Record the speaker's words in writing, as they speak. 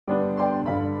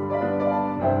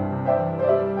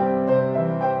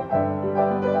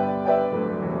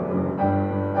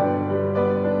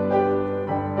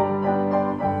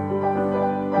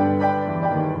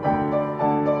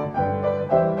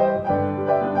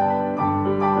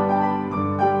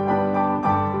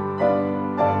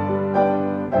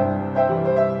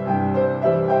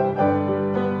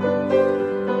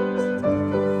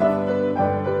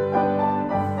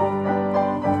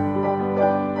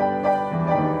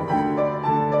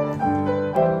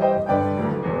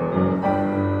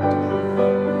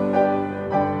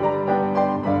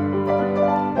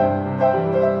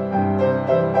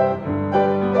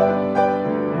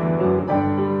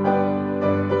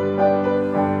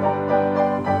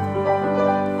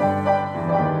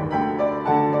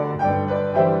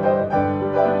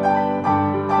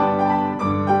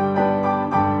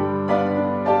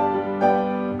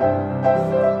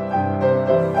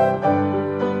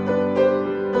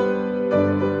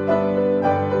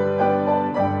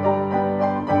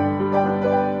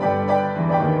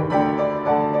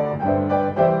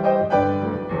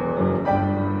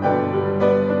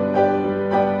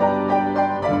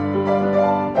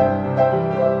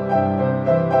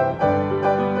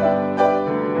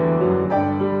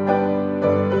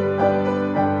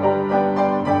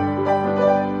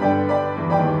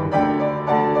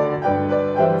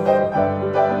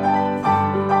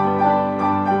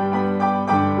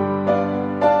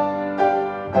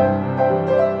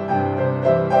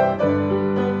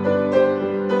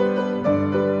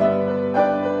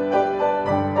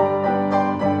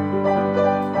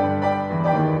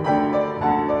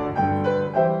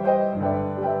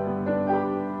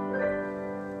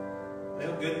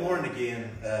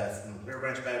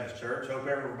Branch Baptist Church. Hope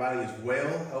everybody is well.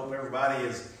 Hope everybody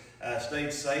has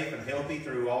stayed safe and healthy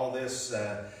through all this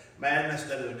madness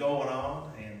that is going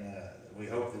on. And we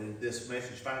hope that this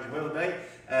message finds you well today.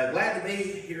 Glad to be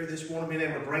here this morning, being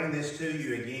able to bring this to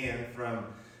you again from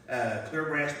Clear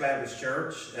Branch Baptist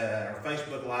Church, our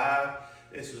Facebook Live.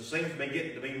 This seems to be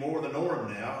getting to be more the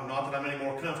norm now. Not that I'm any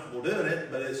more comfortable doing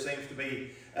it, but it seems to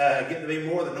be getting to be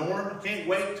more the norm. Can't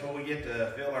wait till we get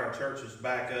to fill our churches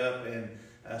back up and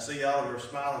see all of your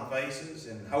smiling faces,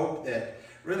 and hope that,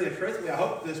 really and truthfully, I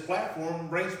hope this platform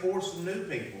brings forth some new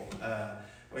people.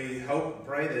 We hope and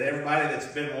pray that everybody that's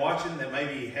been watching that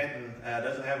maybe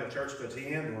doesn't have a church to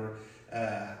attend, or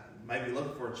maybe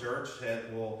looking for a church,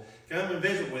 that will come and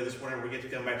visit with us whenever we get to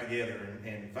come back together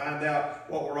and find out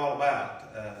what we're all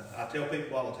about. I tell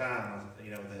people all the time,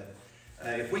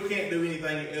 that if we can't do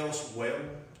anything else well,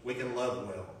 we can love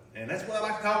well. And that's what I'd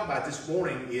like to talk about this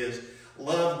morning, is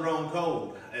love grown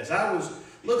cold. As I was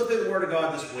looking through the Word of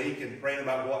God this week and praying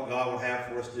about what God would have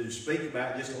for us to speak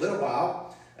about in just a little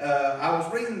while, I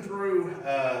was reading through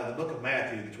the book of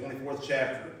Matthew, the 24th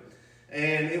chapter.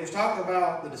 And it was talking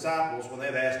about the disciples when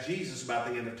they'd asked Jesus about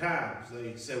the end of times.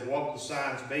 They said, what will the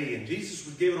signs be? And Jesus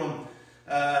was giving them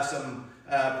some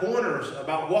pointers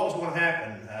about what was going to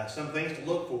happen, some things to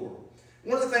look for.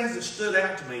 One of the things that stood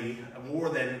out to me more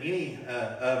than any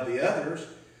of the others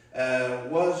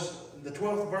was the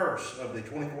 12th verse of the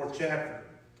 24th chapter.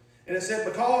 And it said,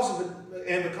 because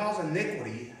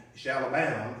iniquity shall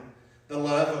abound, the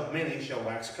love of many shall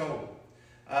wax cold.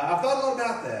 I've thought a lot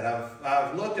about that.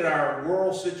 I've looked at our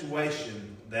world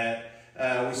situation that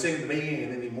we seem to be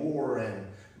in anymore, and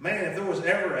man, if there was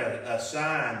ever a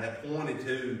sign that pointed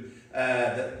to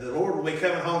that the Lord will be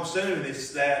coming home soon,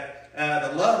 it's that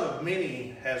the love of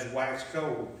many has waxed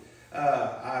cold.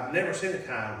 I've never seen a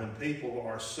time when people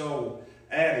are so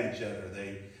at each other.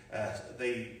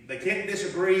 They can't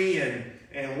disagree and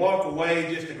walk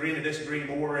away just agreeing to disagree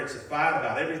more. It's a fight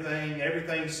about everything.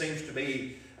 Everything seems to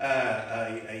be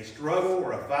a struggle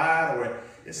or a fight, or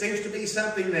it seems to be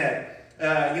something that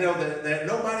that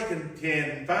nobody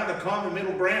can find a common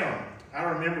middle ground. I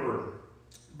remember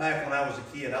back when I was a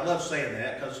kid. I love saying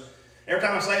that because every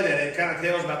time I say that, it kind of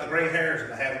tells about the gray hairs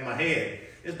that I have in my head.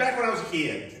 It's back when I was a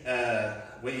kid.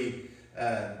 At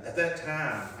that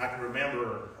time, I can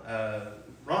remember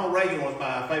Ronald Reagan was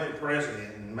my favorite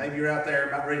president. And maybe you're out there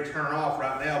about ready to turn off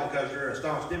right now because you're a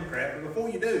staunch Democrat. But before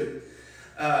you do,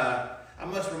 I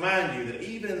must remind you that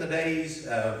even in the days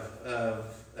of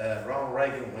Ronald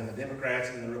Reagan, when the Democrats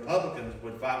and the Republicans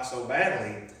would fight so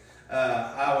badly,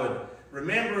 I would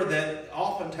remember that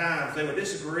oftentimes they would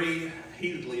disagree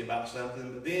heatedly about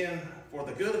something, but then for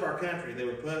the good of our country, they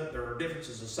would put their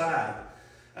differences aside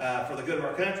for the good of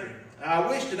our country. I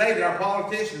wish today that our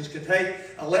politicians could take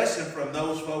a lesson from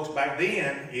those folks back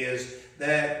then, is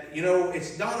that,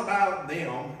 it's not about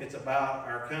them, it's about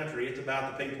our country, it's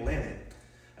about the people in it.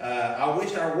 I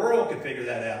wish our world could figure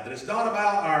that out, that it's not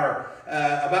about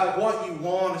about what you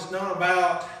want, it's not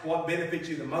about what benefits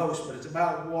you the most, but it's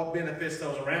about what benefits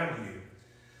those around you.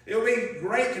 It would be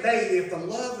great today if the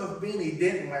love of many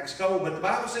didn't wax cold, but the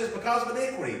Bible says because of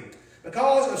iniquity,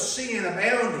 because of sin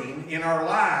abounding in our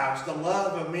lives, the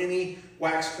love of many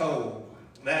wax cold.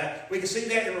 That we can see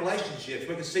that in relationships.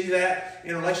 We can see that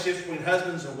in relationships between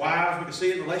husbands and wives. We can see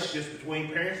it in relationships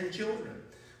between parents and children.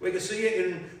 We can see it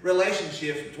in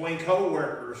relationships between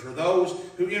co-workers or those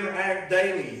who interact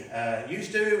daily.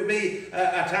 Used to, it would be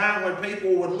a time when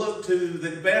people would look to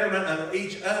the betterment of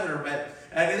each other, but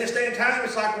in this day and time,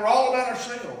 it's like we're all about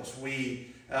ourselves.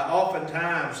 We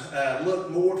oftentimes look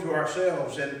more to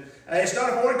ourselves, and it's not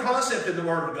a foreign concept in the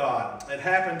Word of God. It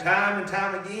happened time and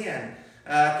time again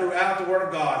throughout the Word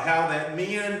of God, how that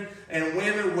men and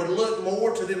women would look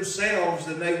more to themselves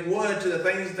than they would to the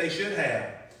things that they should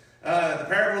have. The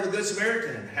parable of the Good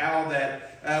Samaritan, how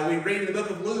that we read in the book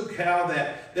of Luke, how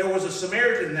that there was a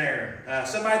Samaritan there,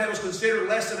 somebody that was considered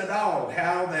less than a dog,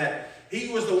 how that he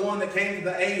was the one that came to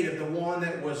the aid of the one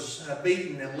that was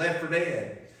beaten and left for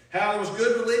dead. How there was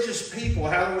good religious people,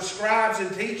 how there were scribes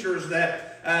and teachers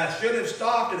that should have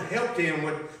stopped and helped him,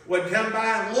 would come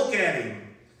by and look at him.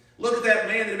 Look at that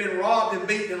man that had been robbed and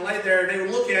beaten and laid there, and they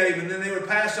would look at him, and then they would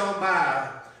pass on by,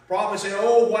 probably say,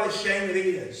 oh, what a shame it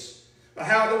is. But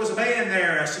how there was a man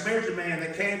there, a Samaritan man,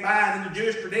 that came by, and in the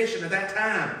Jewish tradition at that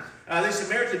time, these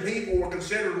Samaritan people were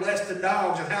considered less than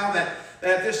dogs, and how that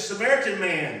this Samaritan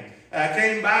man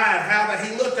came by, and how that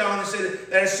he looked on and said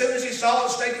that as soon as he saw the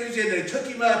state he was in, they took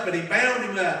him up and he bound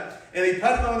him up and he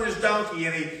put him on his donkey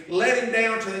and he led him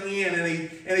down to the inn and he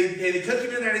took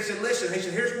him in there and he said, listen, he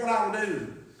said, here's what I will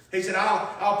do. He said,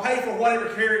 I'll pay for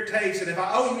whatever care it takes, and if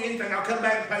I owe you anything, I'll come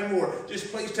back and pay more.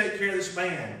 Just please take care of this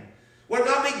man. Would it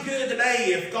not be good today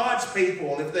if God's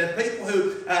people, if the people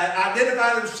who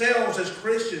identify themselves as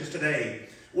Christians today,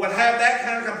 would have that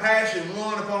kind of compassion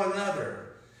one upon another?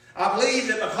 I believe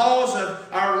that because of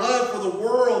our love for the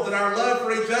world, that our love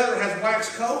for each other has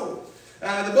waxed cold.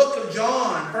 The book of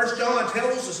John, 1 John,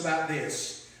 tells us about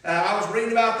this. I was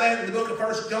reading about that in the book of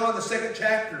 1 John, the 2nd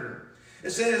chapter.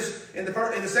 It says in the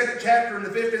 2nd chapter, in the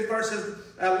 15th verse, it says,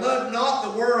 love not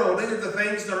the world, neither the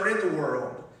things that are in the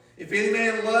world. If any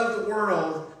man love the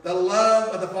world, the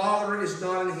love of the Father is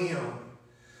not in him.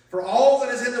 For all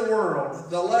that is in the world,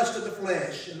 the lust of the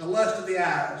flesh, and the lust of the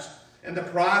eyes, and the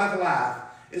pride of life,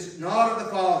 is not of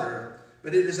the Father,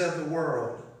 but it is of the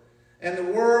world. And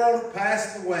the world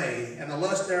passeth away, and the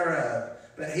lust thereof.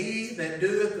 But he that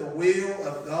doeth the will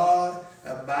of God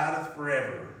abideth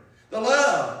forever. The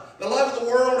love of the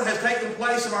world has taken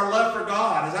place of our love for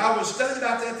God. As I was studying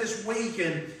about that this week,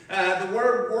 and the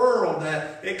word world,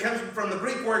 it comes from the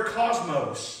Greek word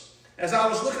cosmos. As I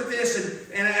was looking at this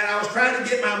and I was trying to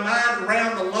get my mind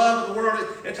around the love of the world,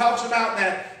 it talks about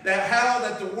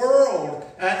how the world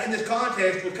in this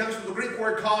context, which comes from the Greek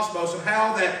word cosmos, and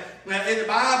how that in the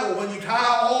Bible, when you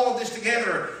tie all of this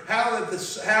together, how it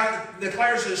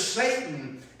declares that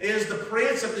Satan is the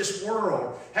prince of this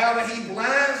world, how that he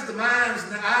blinds the minds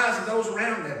and the eyes of those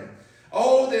around him.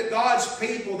 Oh, that God's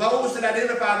people, those that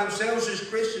identify themselves as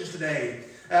Christians today,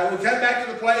 we come back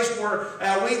to the place where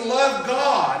we love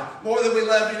God more than we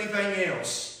love anything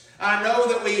else. I know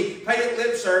that we pay it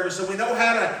lip service, and we know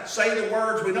how to say the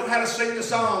words, we know how to sing the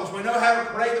songs, we know how to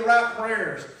pray the right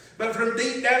prayers. But from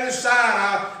deep down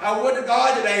inside, I would to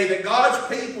God today that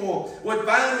God's people would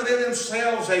find within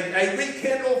themselves a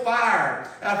rekindled fire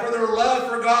for their love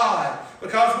for God.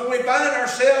 Because when we find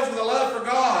ourselves with a love for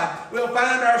God, we'll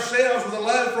find ourselves with a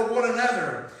love for one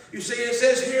another. You see, it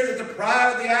says here that the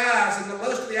pride of the eyes and the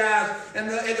lust of the eyes and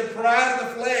the pride of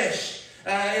the flesh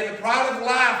and the pride of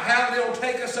life, how they'll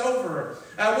take us over.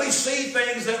 We see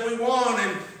things that we want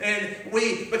and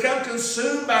we become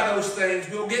consumed by those things.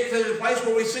 We'll get to the place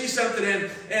where we see something and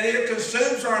it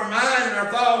consumes our mind and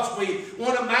our thoughts. We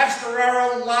want to master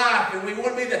our own life, and we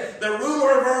want to be the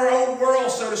ruler of our own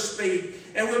world, so to speak.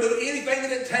 And we'll do anything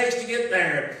that it takes to get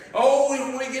there. Oh,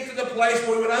 when we get to the place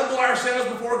where we would humble ourselves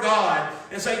before God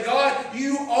and say, God,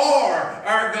 you are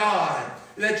our God.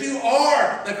 That you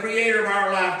are the creator of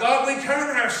our life. God, we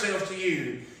turn ourselves to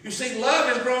you. You see, love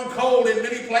has grown cold in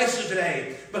many places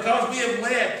today because we have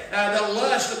let the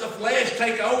lust of the flesh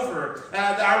take over.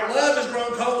 Our love has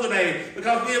grown cold today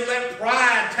because we have let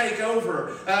pride take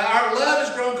over. Our love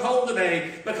has grown cold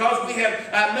today because we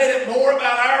have made it more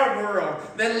about our world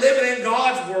than living in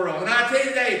God's world. And I tell you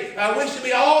today, we should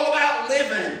be all about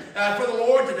living for the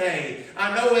Lord today.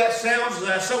 I know that sounds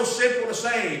so simple to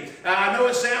say. I know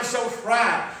it sounds so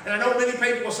trite. And I know many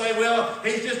people will say, well,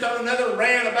 he's just on another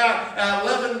rant about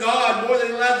loving God more than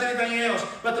he loves anything else.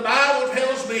 But the Bible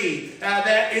tells me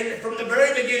that from the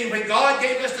very beginning, when God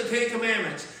gave us the 10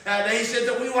 Commandments, that he said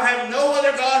that we will have no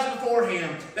other gods before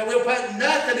him, that we'll put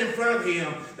nothing in front of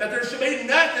him, that there should be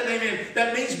nothing, amen,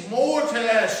 that means more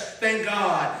to us than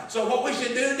God. So what we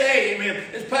should do today, amen,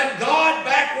 is put God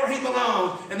back where he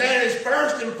belongs, and that is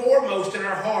first and foremost in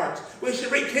our hearts. We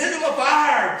should rekindle a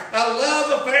fire, a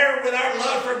love affair with our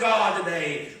love for God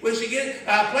today. We should get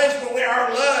a place where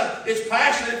our love is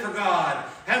passionate for God.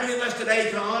 How many of us today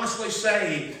can honestly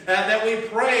say that we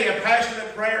pray a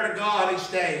passionate prayer to God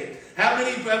each day? How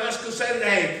many of us can say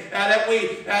today that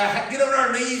we get on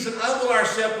our knees and humble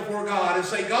ourselves before God and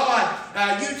say,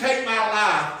 God, you take my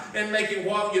life and make it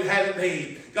what you'd have it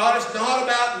be. God, it's not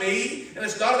about me, and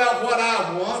it's not about what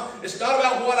I want. It's not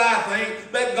about what I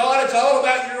think, but God, it's all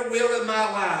about your will in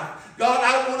my life. God,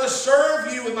 I want to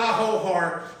serve you with my whole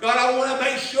heart. God, I want to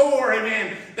make sure,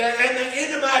 amen, that at the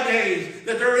end of my days,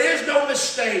 that there is no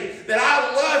mistake, that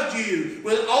I loved you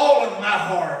with all of my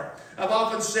heart. I've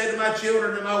often said to my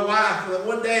children and my wife that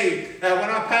one day when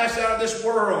I pass out of this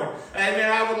world, amen,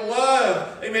 I would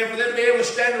love, amen, for them to be able to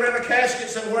stand around a casket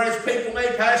somewhere as people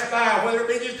may pass by, whether it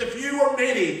be just a few or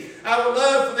many. I would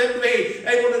love for them to be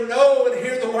able to know and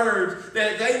hear the words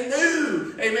that they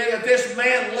knew, amen, that this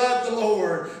man loved the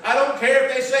Lord. I don't care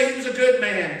if they say he was a good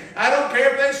man. I don't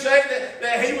care if they say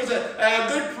that he was a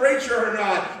good preacher or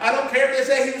not. I don't care if they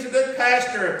say he was a good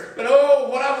pastor. But oh,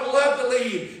 what I would love to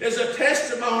leave is a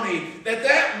testimony that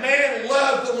that man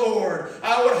loved the Lord.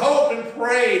 I would hope and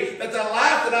pray that the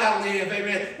life that I live,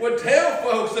 amen, would tell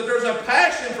folks that there's a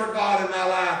passion for God in my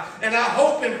life. And I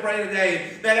hope and pray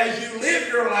today that as you live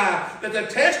your life, that the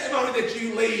testimony that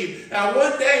you leave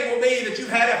one day will be that you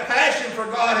had a passion for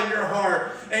God in your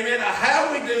heart. Amen.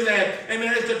 How we do that,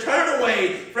 amen, is to turn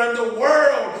away from the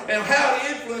world and how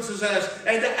it influences us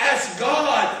and to ask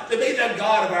God to be the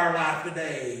God of our life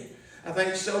today. I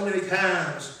think so many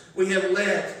times we have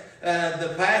let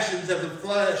the passions of the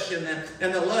flesh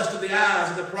and the lust of the eyes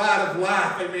and the pride of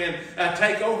life, amen,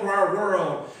 take over our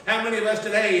world. How many of us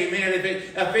today, amen, if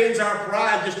it offends our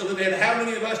pride just a little bit, how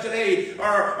many of us today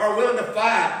are willing to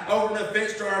fight over an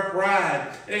offense to our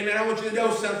pride? Amen. I want you to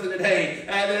know something today,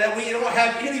 that we don't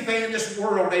have anything in this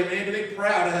world, amen, to be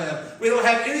proud of. We don't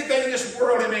have anything in this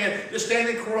world, amen, to stand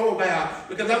and crow about.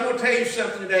 Because I'm going to tell you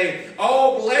something today.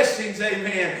 All blessings,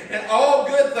 amen, and all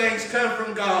good things come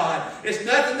from God. It's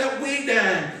nothing that we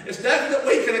done. It's nothing that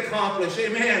we can accomplish.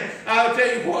 Amen. I'll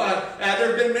tell you what, there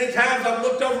have been many times I've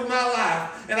looked over my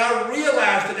life and I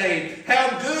realized today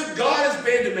how good God has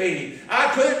been to me. I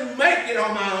couldn't make it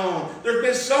on my own. There's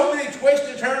been so many twists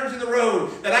and turns in the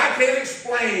road that I can't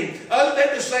explain other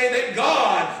than to say that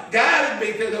God guided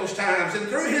me through those times. And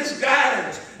through His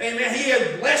guidance, amen, He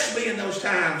has blessed me in those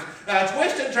times.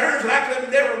 Twists and turns that I could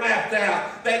have never mapped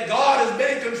out, that God has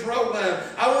been in control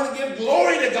of. I want to give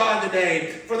glory to God today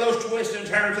for those twists and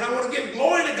turns. And I want to give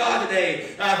glory to God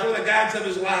today for the guidance of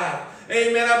His life.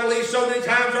 Amen. I believe so many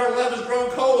times our love has grown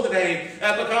cold today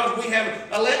because we have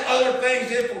let other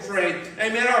things infiltrate.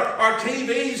 Amen. Our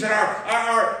TVs and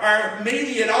our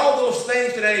media and all those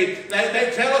things today,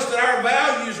 they tell us that our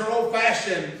values are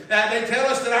old-fashioned. They tell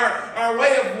us that our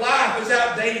way of life is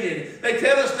outdated. They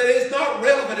tell us that it's not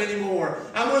relevant anymore.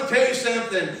 I'm going to tell you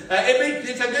something.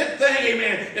 It's a good thing,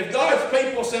 amen, if God's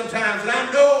people sometimes, and I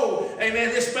know, amen,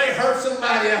 this may hurt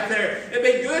somebody out there. It'd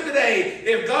be good today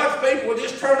if God's people would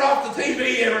just turn off the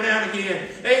TV every now and again,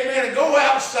 amen, and go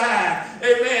outside,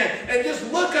 amen, and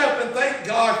just look up and thank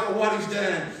God for what He's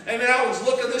done. Amen. I was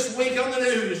looking this week on the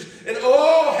news, and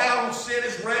oh, how sin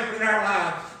is rampant in our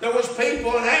life. There was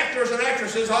people and actors and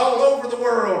actresses all over the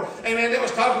world, amen, that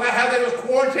was talking about how they was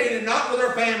quarantined, not with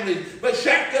their families, but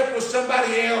shacked up with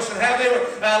somebody else, and how they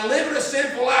were living a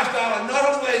sinful lifestyle, and not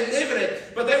only they living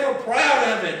it, but they were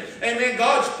proud of it. Amen.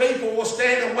 God's people will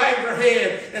stand and wag their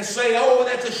head and say, oh,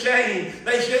 that's a shame.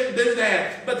 They shouldn't do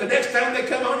that. But the next time they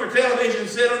come on your television and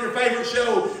sit on your favorite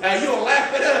show, you'll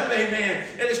laugh it up. Amen.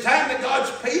 And it's time that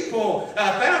God's people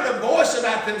found a voice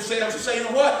about themselves and say, you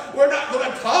know what? We're not going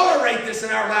to tolerate this in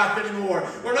our life anymore.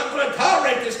 We're not going to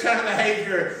tolerate this kind of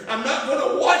behavior. I'm not going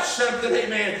to watch something,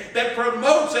 amen, that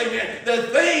promotes, amen, the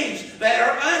things that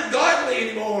are ungodly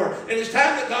anymore. And it's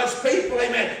time that God's people,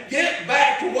 amen, get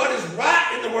back to what is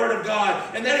right in the Word of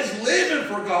God, and that is living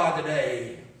for God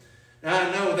today. Now,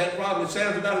 I know that probably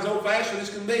sounds about as old-fashioned as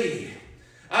can be.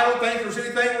 I don't think there's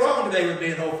anything wrong today with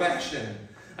being old-fashioned.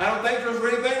 I don't think there's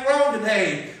anything wrong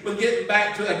today with getting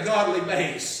back to a godly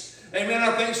base. Amen.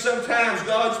 I think sometimes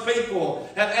God's people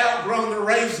have outgrown their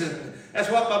raisin.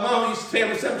 That's what my mom used to tell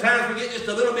me. Sometimes we get just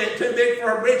a little bit too big for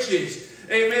our britches.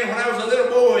 Amen. When I was a little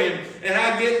boy and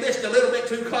I get just a little bit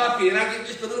too cocky and I get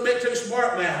just a little bit too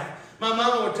smart mouth, my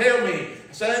mama would tell me,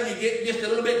 son, you get just a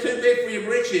little bit too big for your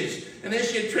britches. And then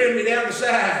she'd trim me down to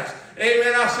size.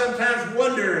 Amen. I sometimes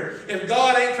wonder if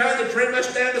God ain't trying to trim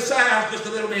us down to size just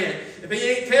a little bit. If He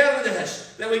ain't telling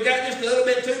us that we got just a little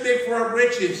bit too big for our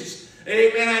britches.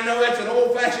 Amen. I know that's an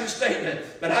old-fashioned statement,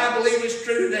 but I believe it's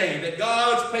true today that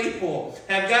God's people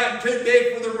have gotten too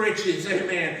big for the riches.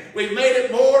 Amen. We've made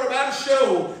it more about a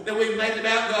show than we've made it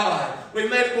about God. We've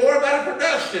made it more about a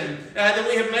production than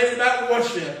we have made it about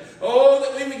worship. Oh,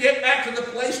 that we would get back to the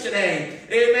place today,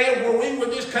 amen, where we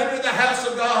would just come into the house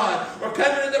of God or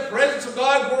come into the presence of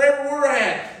God wherever we're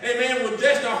at, amen, with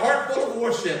just a heart full of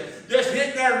worship, just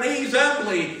hitting our knees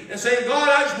humbly and saying, God,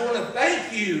 I just want to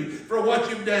thank you for what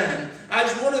you've done. I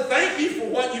just want to thank you for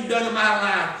what you've done in my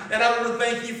life, and I want to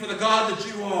thank you for the God that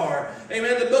you are.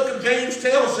 Amen. The book of James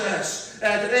tells us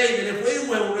today that if we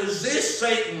will resist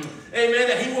Satan, amen,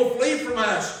 that he will flee from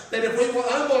us, that if we will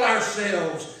humble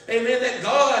ourselves, amen, that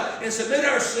God, and submit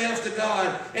ourselves to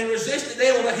God, and resist the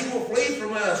devil, that he will flee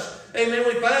from us. Amen.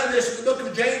 We find this in the book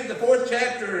of James, the 4th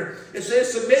chapter. It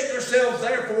says, submit yourselves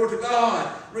therefore to God.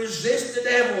 Resist the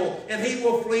devil, and he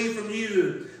will flee from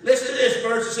you. Listen to this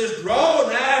verse. It says, draw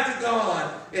nigh to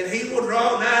God, and he will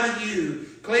draw nigh to you.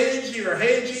 Cleanse your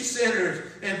hands, ye sinners,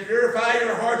 and purify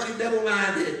your hearts, ye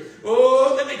double-minded.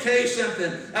 you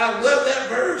something. I love that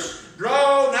verse.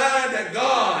 Draw nigh to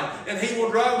God, and He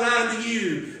will draw nigh to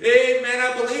you. Amen.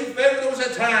 I believe if ever there was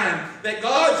a time that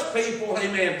God's people,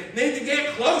 amen, need to get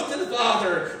close to the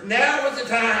Father, now is the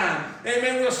time.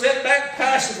 Amen. We'll sit back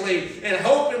passively and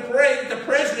hope and pray that the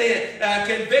president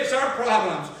can fix our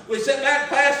problems. We sit back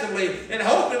passively and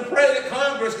hope and pray that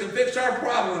Congress can fix our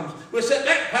problems. We sit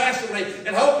back passively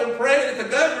and hope and pray that the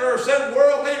governor or some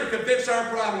world leader can fix our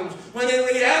problems. When in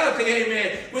reality,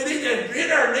 amen, we need to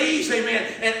get our knees,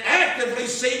 amen, and actively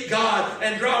seek God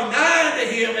and draw nigh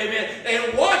to Him, amen,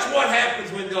 and watch what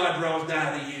happens when God draws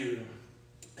nigh to you.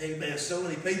 Amen. So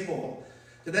many people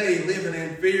today living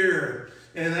in fear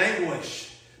and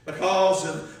anguish because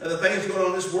of the things going on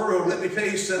in this world. Let me tell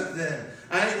you something.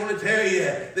 I ain't going to tell you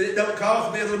that it don't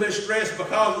cause me a little bit of stress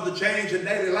because of the change in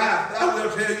daily life. But I will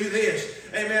tell you this.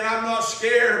 Amen. I'm not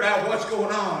scared about what's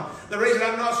going on. The reason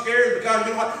I'm not scared is because,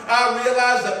 you know what? I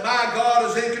realize that my God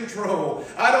is in control.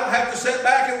 I don't have to sit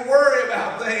back and worry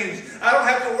about things. I don't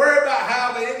have to worry about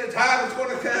how the end of time is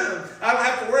going to come. I don't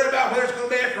have to worry about whether it's going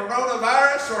to be a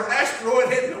coronavirus or an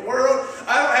asteroid hitting the world.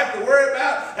 I don't have to worry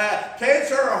about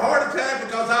cancer or a heart attack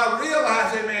because I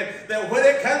realize, amen, that when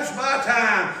it comes my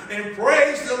time, and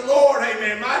praise the Lord,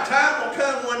 amen, my time will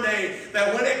come one day,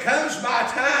 that when it comes my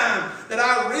time, that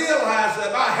I realize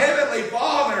that my Heavenly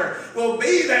Father will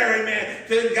be there, amen,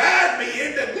 to guide me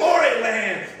into glory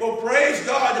land. Well, praise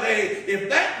God today. If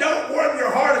that don't warm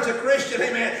your heart as a Christian,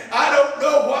 amen, I don't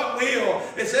know what will.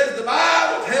 It says the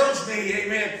Bible tells me,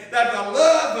 amen, that the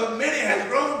love of many has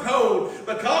grown cold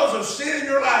because of sin in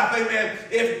your life, amen.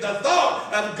 If the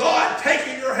thought of God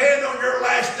taking your hand on your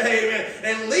last day, amen,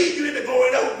 and lead you into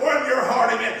glory don't warm your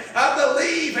heart, amen, I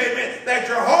believe, amen, that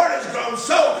your heart has grown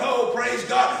so cold, praise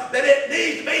God, that it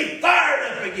needs to be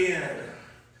fired up again.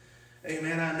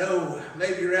 Amen. I know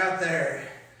maybe you're out there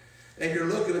and you're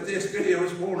looking at this video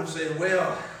this morning saying,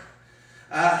 well,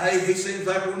 hey, he seems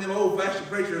like one of them old-fashioned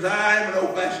preachers. I am an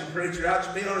old-fashioned preacher. I'll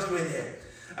just be honest with you.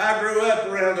 I grew up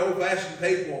around old-fashioned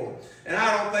people, and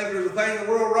I don't think there's a thing in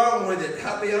the world wrong with it.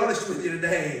 I'll be honest with you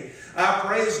today. I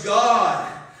praise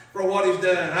God for what He's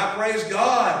done. I praise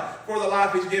God for the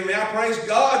life He's given me. I praise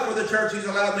God for the church He's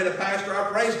allowed me to pastor. I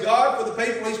praise God for the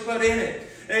people He's put in it.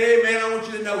 Amen. I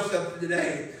want you to know something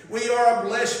today. We are a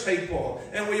blessed people,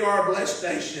 and we are a blessed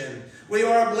nation. We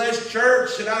are a blessed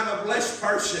church, and I'm a blessed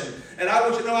person. And I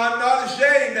want you to know I'm not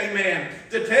ashamed, amen,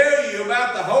 to tell you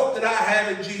about the hope that I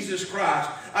have in Jesus Christ.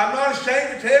 I'm not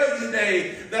ashamed to tell you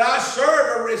today that I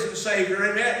serve a risen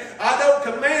Savior, amen. I don't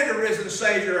command a risen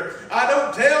Savior. I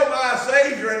don't tell my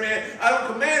Savior, amen. I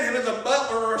don't command Him as a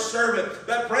butler or a servant.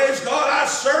 But praise God, I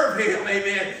serve Him,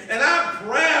 amen. And I'm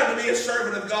proud to be a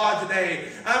servant of God today.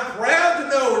 I'm proud to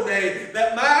know today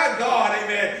that my God,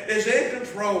 amen, is in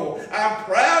control. I'm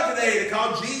proud today to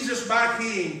call Jesus my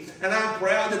King. And I'm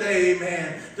proud today,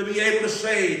 amen, to be able to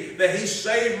say that He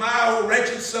saved my old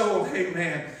wretched soul,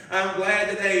 amen. I'm glad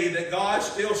today that God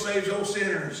still saves those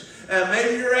sinners.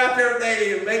 Maybe you're out there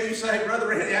today and maybe you say, Brother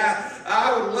Randy,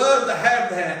 I would love to have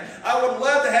that. I would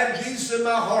love to have Jesus in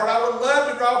my heart. I would love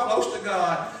to draw close to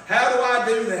God. How do I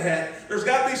do that? There's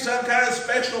got to be some kind of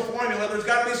special formula. There's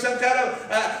got to be some kind of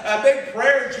a big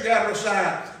prayer that you got to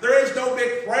recite. There is no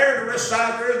big prayer to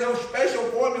recite. There is no special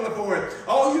formula for it.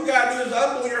 All you got to do is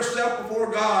humble yourself before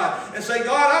God and say,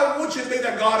 God, I want you to be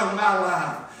the God of my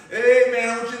life. Amen.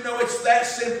 I want you to know it's that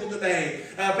simple today.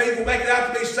 People make it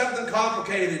out to be something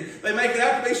complicated. They make it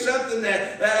out to be something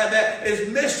that is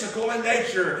mystical in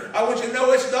nature. I want you to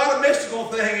know it's not a mystical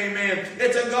thing, amen.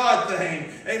 It's a God thing.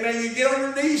 Amen. You get on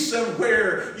your knees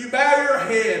somewhere. You bow your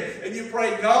head and you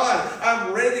pray, God,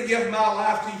 I'm ready to give my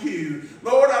life to you.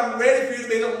 Lord, I'm ready for you to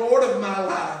be the Lord of my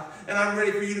life. And I'm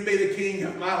ready for you to be the King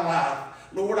of my life.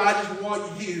 Lord, I just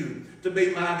want you to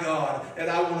be my God. And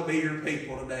I want to be your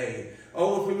people today.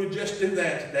 Oh, if we would just do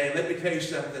that today, let me tell you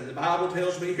something. The Bible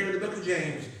tells me here in the book of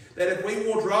James that if we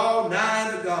will draw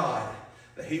nigh to God,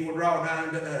 that He will draw nigh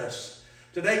to us.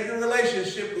 Today, your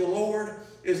relationship with the Lord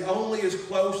is only as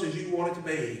close as you want it to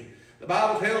be. The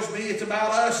Bible tells me it's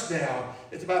about us now.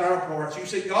 It's about our parts. You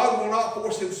see, God will not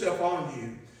force Himself on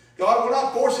you. God will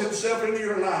not force Himself into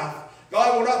your life.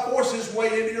 God will not force His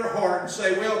way into your heart and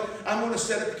say, well, I'm going to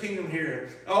set up the kingdom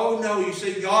here. Oh, no. You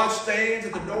see, God stands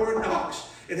at the door and knocks.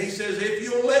 And He says, if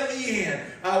you'll let me in,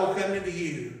 I will come into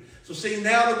you. So see,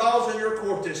 now the ball's in your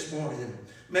court this morning.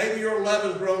 Maybe your love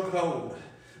has grown cold.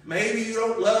 Maybe you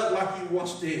don't love like you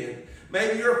once did.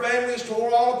 Maybe your family is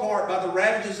torn all apart by the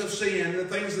ravages of sin and the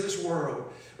things of this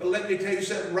world. But let me tell you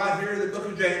something right here in the book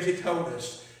of James. He told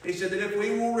us. He said that if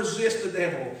we will resist the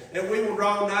devil and we will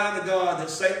draw nigh to God, that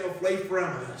Satan will flee from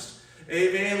us.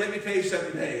 Amen. Let me tell you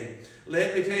something today.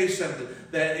 Let me tell you something.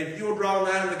 That if you'll draw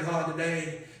nigh to God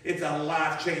today, it's a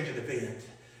life-changing event.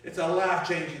 It's a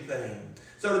life-changing thing.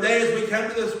 So today as we come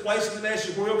to this place of the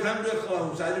message where we'll come to a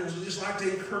close, I would just like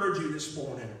to encourage you this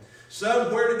morning.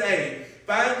 Somewhere today,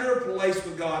 find your place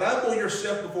with God. Humble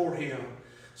yourself before Him.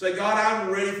 Say, God, I'm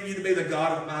ready for you to be the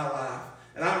God of my life.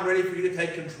 And I'm ready for you to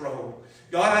take control.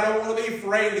 God, I don't want to be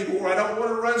afraid anymore. I don't want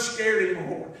to run scared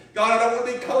anymore. God, I don't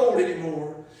want to be cold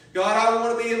anymore. God, I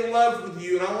want to be in love with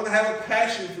you. And I want to have a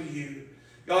passion for you.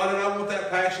 God, and I want that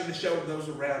passion to show to those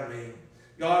around me.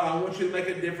 God, I want you to make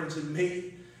a difference in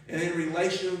me. And in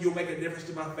relation, you'll make a difference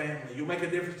to my family. You'll make a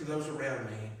difference to those around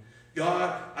me.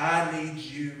 God, I need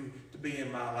you to be in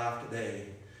my life today.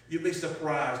 You'll be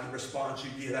surprised at the response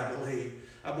you get, I believe.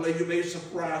 I believe you'll be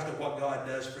surprised at what God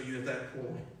does for you at that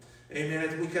point. Amen.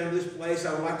 As we come to this place,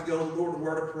 I would like to go to the Lord in a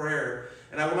word of prayer.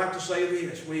 And I would like to say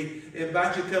this. We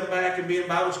invite you to come back and be in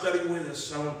Bible study with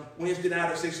us on Wednesday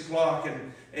night at 6 o'clock.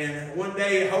 And one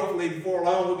day, hopefully, before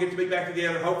long, we'll get to be back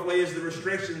together. Hopefully, as the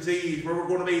restrictions ease, where we're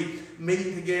going to be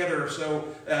meeting together. So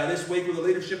this week with the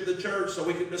leadership of the church, so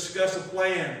we can discuss a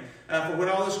plan for when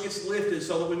all this gets lifted,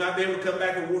 so that we might be able to come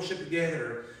back and worship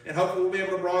together. And hopefully we'll be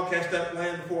able to broadcast that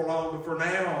plan before long. But for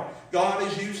now, God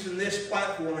is using this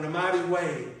platform in a mighty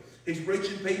way. He's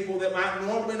reaching people that might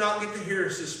normally not get to hear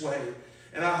us this way.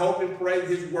 And I hope and pray that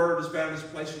His Word has found His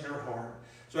place in your heart.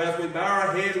 So as we bow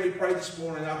our head and we pray this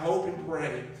morning, I hope and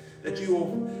pray that you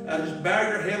will just bow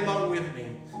your head along with me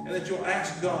and that you'll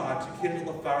ask God to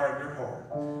kindle a fire in your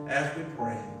heart as we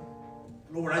pray.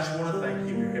 Lord, I just want to thank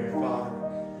you, dear Heavenly Father.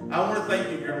 I want to thank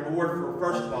you, dear Lord, for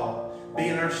first of all,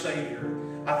 being our Savior.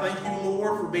 I thank you,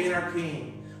 Lord, for being our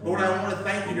King. Lord, I want to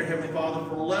thank you, dear Heavenly Father,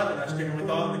 for loving us, dear Heavenly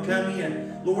Father, to come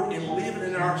in, Lord, and living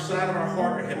in our side of our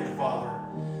heart, dear Heavenly Father.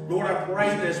 Lord, I pray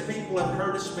that as people have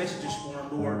heard this message this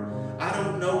morning, Lord, I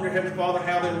don't know, dear Heavenly Father,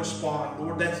 how they respond.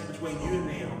 Lord, that's between you and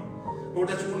them. Lord,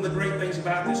 that's one of the great things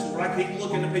about this, Lord. I keep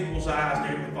looking into people's eyes,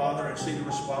 dear Heavenly Father, and see the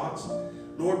response.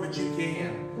 Lord, but you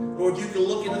can. Lord, you can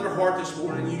look into their heart this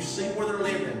morning and you see where they're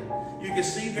living. You can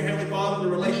see, dear Heavenly Father,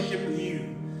 the relationship with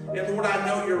you. And Lord, I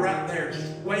know you're right there,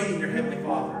 just waiting, dear Heavenly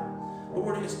Father.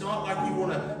 Lord, it's not like you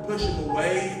want to push them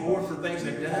away, Lord, for things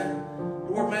they've done.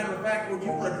 Lord, matter of fact, Lord,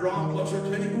 you want to draw them closer to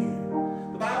you.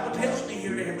 The Bible tells me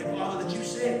here, dear Heavenly Father, that you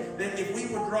said that if we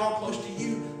would draw close to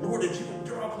you, Lord, that you would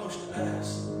draw close to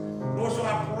us. Lord, so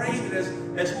I pray that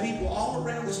as people all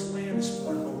around this land this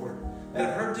morning, Lord, that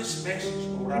have heard this message,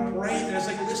 Lord, I pray that as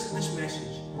they listen to this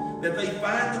message, that they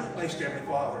find the place, dear Heavenly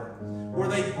Father, where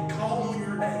they call on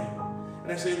your name. And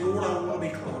they say, Lord, I want to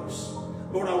be close.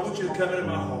 Lord, I want you to come into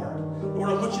my heart. Lord,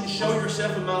 I want you to show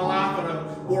yourself in my life in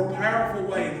a more powerful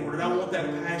way, Lord, and I want that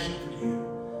passion for you.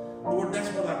 Lord, that's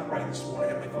what I pray this morning,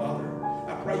 Heavenly Father.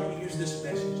 I pray you use this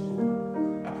message,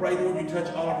 Lord. I pray, Lord, you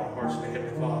touch all of our hearts, dear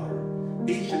Heavenly Father.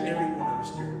 Each and every one of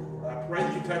us, dear Lord. I pray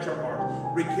that you touch our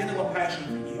hearts. Rekindle a passion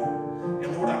for you.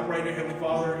 And Lord, I pray, dear Heavenly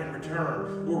Father, in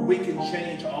return, Lord, we can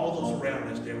change all those around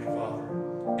us, dear Heavenly Father.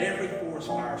 Every forest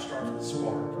fire starts with a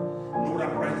spark. And Lord, I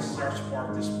pray this is our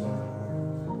spark this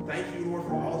morning, Lord. Thank you, Lord,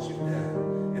 for all that you've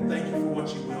done. And thank you for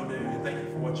what you will do. And thank you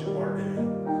for what you are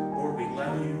doing. Lord, we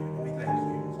love you and we thank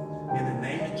you. In the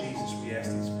name of Jesus, we ask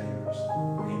these favors.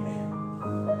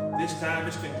 Amen. This time,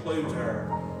 this concludes our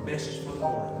message for the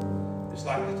morning. I'd just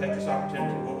like to take this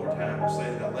opportunity one more time to say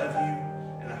that I love you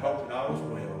and I hope that all is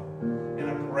well.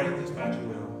 And I pray that this finds you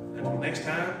well. Until next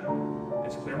time,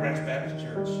 it's Clear Branch Baptist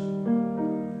Church.